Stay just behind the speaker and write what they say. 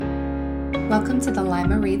Welcome to the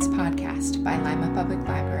Lima Reads podcast by Lima Public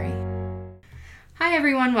Library. Hi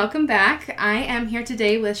everyone, welcome back. I am here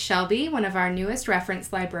today with Shelby, one of our newest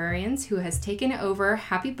reference librarians who has taken over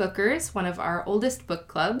Happy Bookers, one of our oldest book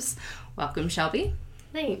clubs. Welcome, Shelby.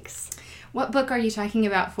 Thanks. What book are you talking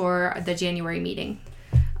about for the January meeting?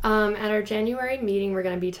 At our January meeting, we're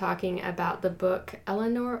going to be talking about the book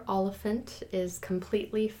Eleanor Oliphant is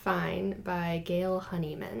Completely Fine by Gail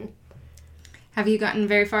Honeyman. Have you gotten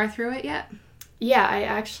very far through it yet? Yeah, I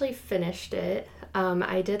actually finished it.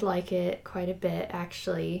 I did like it quite a bit,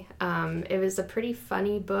 actually. It was a pretty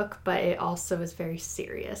funny book, but it also was very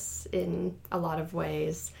serious in a lot of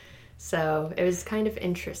ways. So it was kind of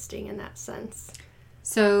interesting in that sense.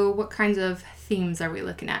 So what kinds of themes are we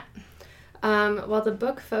looking at? Well, the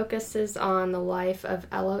book focuses on the life of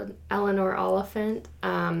Eleanor Oliphant,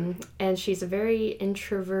 and she's a very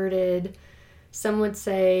introverted, some would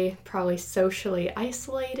say probably socially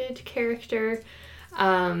isolated character.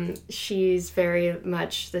 She's very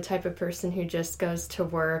much the type of person who just goes to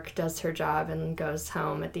work, does her job, and goes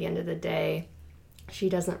home at the end of the day. She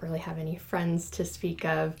doesn't really have any friends to speak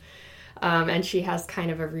of, and she has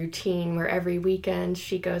kind of a routine where every weekend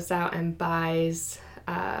she goes out and buys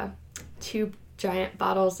 2 giant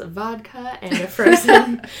bottles of vodka and a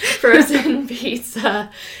frozen pizza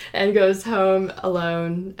and goes home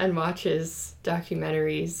alone and watches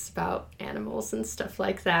documentaries about animals and stuff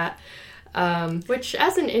like that. Which,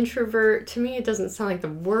 as an introvert, to me, it doesn't sound like the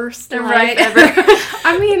worst life ever.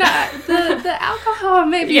 I mean, the alcohol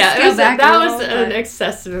maybe scaled back a little, was an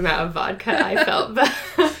excessive amount of vodka, I felt.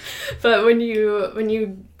 But when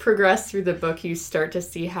you progress through the book, you start to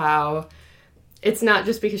see how it's not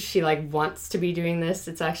just because she, wants to be doing this.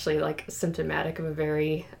 It's actually, symptomatic of a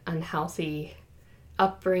very unhealthy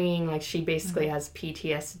upbringing. She basically has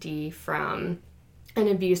PTSD from an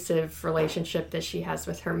abusive relationship that she has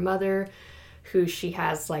with her mother, who she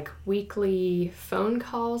has, weekly phone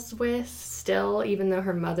calls with still, even though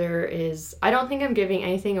her mother is... I don't think I'm giving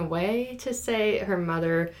anything away to say her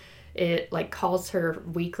mother, calls her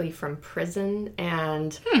weekly from prison,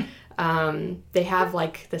 and... they have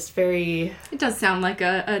this very... It does sound like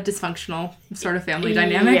a dysfunctional sort of family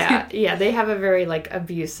dynamic. Yeah, they have a very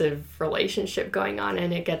abusive relationship going on,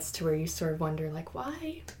 and it gets to where you sort of wonder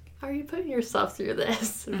why are you putting yourself through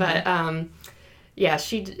this? Mm-hmm. But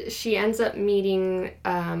she ends up meeting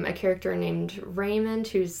a character named Raymond,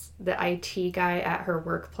 who's the IT guy at her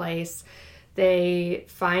workplace. They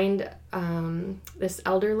find this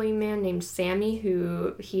elderly man named Sammy,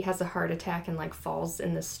 who he has a heart attack and falls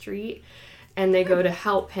in the street, and they go to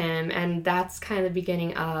help him, and that's kind of the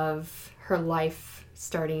beginning of her life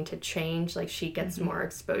starting to change. She gets mm-hmm. more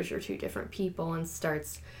exposure to different people and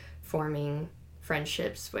starts forming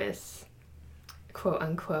friendships with quote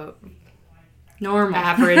unquote normal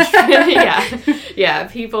average yeah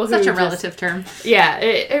people who such a relative term. Yeah,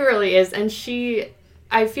 it really is. And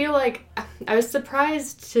I feel like I was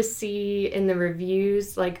surprised to see in the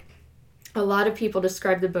reviews, a lot of people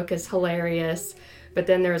describe the book as hilarious, but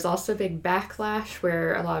then there was also a big backlash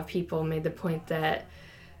where a lot of people made the point that,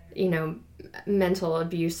 mental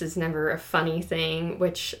abuse is never a funny thing,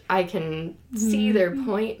 which I can see their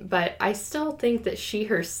point, but I still think that she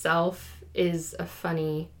herself is a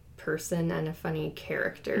funny person and a funny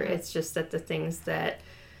character. Mm-hmm. It's just that the things that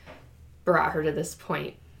brought her to this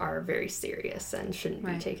point are very serious and shouldn't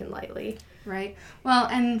be taken lightly. Right. Well,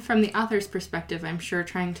 and from the author's perspective, I'm sure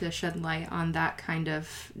trying to shed light on that kind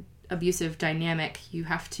of abusive dynamic, you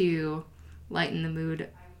have to lighten the mood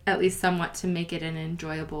at least somewhat to make it an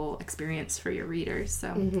enjoyable experience for your readers. So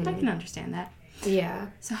mm-hmm. I can understand that. Yeah.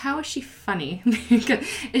 So how is she funny?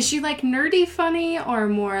 Is she nerdy funny or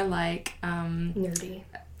more nerdy?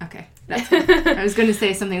 Okay. I was going to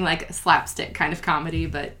say something like slapstick kind of comedy,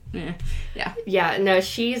 but yeah. Yeah, no,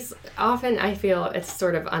 she's often, I feel it's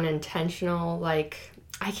sort of unintentional.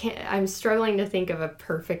 I'm struggling to think of a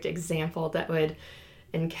perfect example that would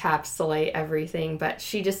encapsulate everything, but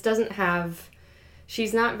she just doesn't have,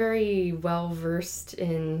 she's not very well versed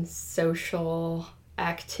in social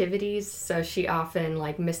activities, so she often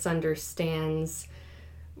misunderstands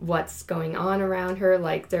what's going on around her.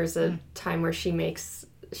 There's a time where she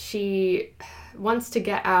wants to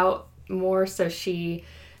get out more, so she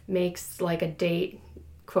makes a date,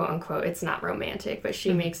 quote unquote. It's not romantic, but she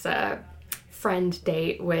mm-hmm. makes a friend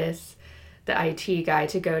date with the IT guy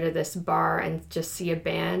to go to this bar and just see a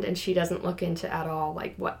band, and she doesn't look into at all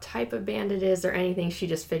what type of band it is or anything. She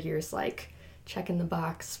just figures checking the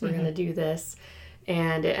box, we're mm-hmm. gonna do this,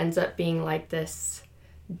 and it ends up being this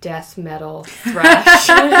death metal thrash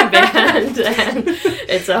band, and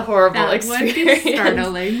it's a horrible experience. That would be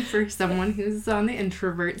startling for someone who's on the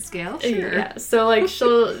introvert scale. Sure. Yeah, so like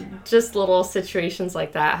she'll just little situations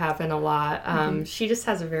like that happen a lot. She just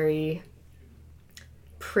has a very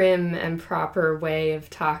prim and proper way of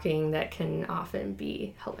talking that can often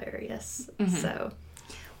be hilarious. So,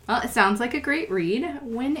 well, it sounds like a great read.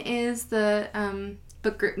 When is the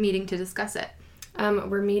book group meeting to discuss it?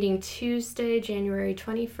 We're meeting Tuesday, January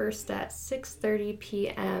 21st at 6:30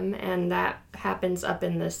 p.m. and that happens up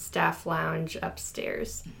in the staff lounge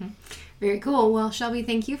upstairs. Very cool. Well, Shelby,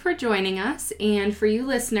 thank you for joining us. And for you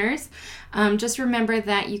listeners, just remember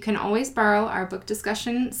that you can always borrow our book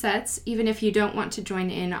discussion sets. Even if you don't want to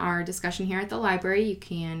join in our discussion here at the library, you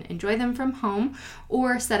can enjoy them from home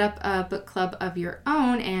or set up a book club of your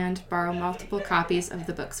own and borrow multiple copies of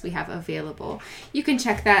the books we have available. You can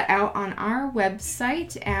check that out on our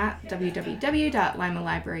website at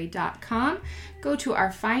www.limalibrary.com. Go to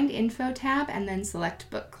our Find Info tab and then select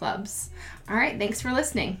Book Clubs. All right, thanks for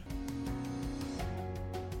listening.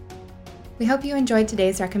 We hope you enjoyed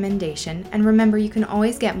today's recommendation, and remember you can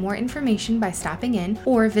always get more information by stopping in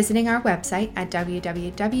or visiting our website at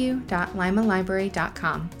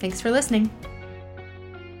www.limalibrary.com. Thanks for listening.